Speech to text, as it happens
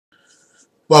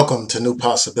Welcome to New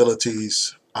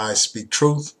Possibilities. I speak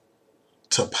truth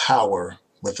to power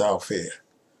without fear.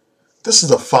 This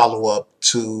is a follow-up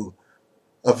to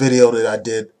a video that I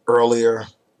did earlier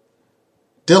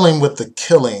dealing with the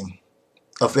killing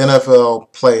of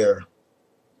NFL player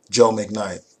Joe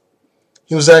McKnight.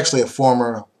 He was actually a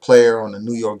former player on the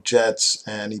New York Jets,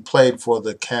 and he played for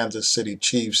the Kansas City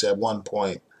Chiefs at one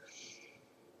point.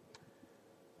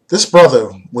 This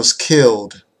brother was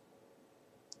killed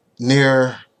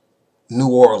near New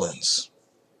Orleans.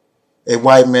 A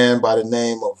white man by the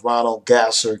name of Ronald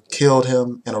Gasser killed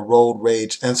him in a road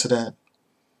rage incident.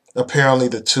 Apparently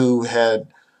the two had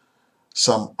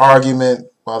some argument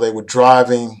while they were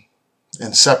driving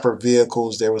in separate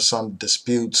vehicles. There was some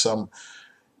dispute, some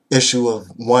issue of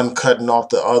one cutting off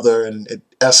the other, and it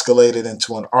escalated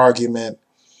into an argument.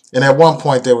 And at one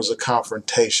point there was a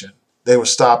confrontation. They were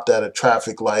stopped at a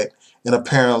traffic light, and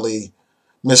apparently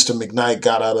Mr. McKnight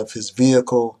got out of his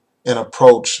vehicle and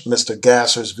approached Mr.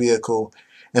 Gasser's vehicle.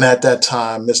 And at that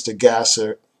time, Mr.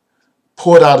 Gasser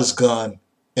pulled out his gun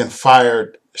and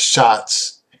fired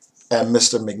shots at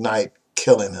Mr. McKnight,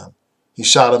 killing him. He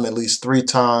shot him at least 3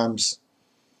 times.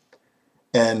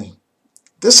 And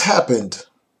this happened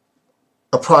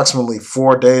approximately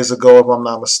 4 days ago, if I'm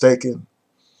not mistaken.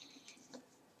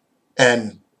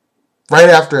 And right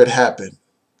after it happened,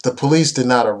 the police did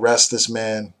not arrest this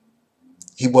man.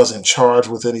 He wasn't charged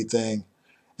with anything.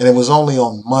 And it was only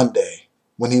on Monday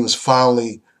when he was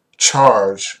finally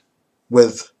charged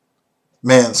with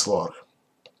manslaughter.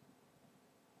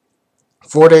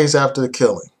 4 days after the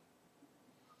killing,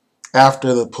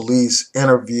 after the police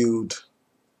interviewed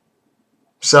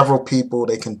several people,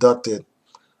 they conducted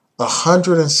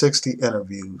 160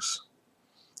 interviews,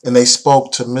 and they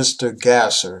spoke to Mr.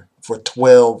 Gasser for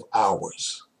 12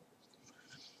 hours.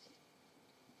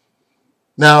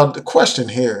 Now, the question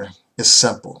here is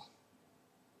simple.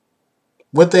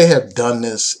 Would they have done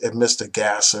this if Mr.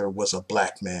 Gasser was a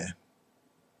black man?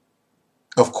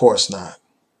 Of course not.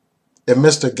 If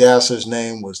Mr. Gasser's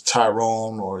name was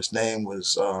Tyrone, or his name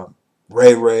was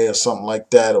Ray Ray or something like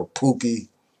that, or Pookie,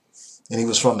 and he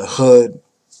was from the hood,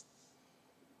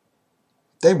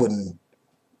 they wouldn't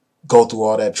go through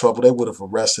all that trouble. They would have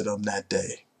arrested him that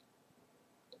day.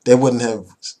 They wouldn't have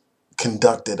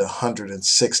conducted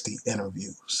 160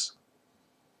 interviews.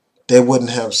 They wouldn't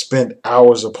have spent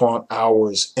hours upon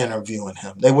hours interviewing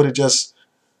him. They would have just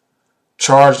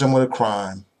charged him with a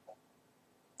crime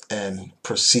and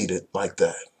proceeded like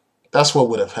that. That's what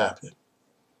would have happened.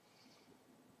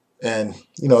 And,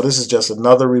 this is just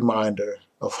another reminder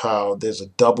of how there's a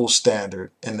double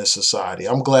standard in this society.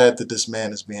 I'm glad that this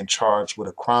man is being charged with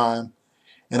a crime,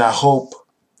 and I hope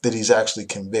that he's actually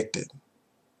convicted.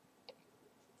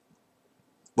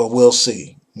 But we'll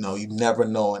see. You never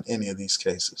know in any of these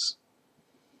cases.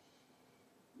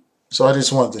 So I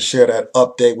just wanted to share that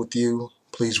update with you.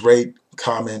 Please rate,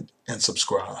 comment, and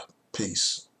subscribe.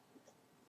 Peace.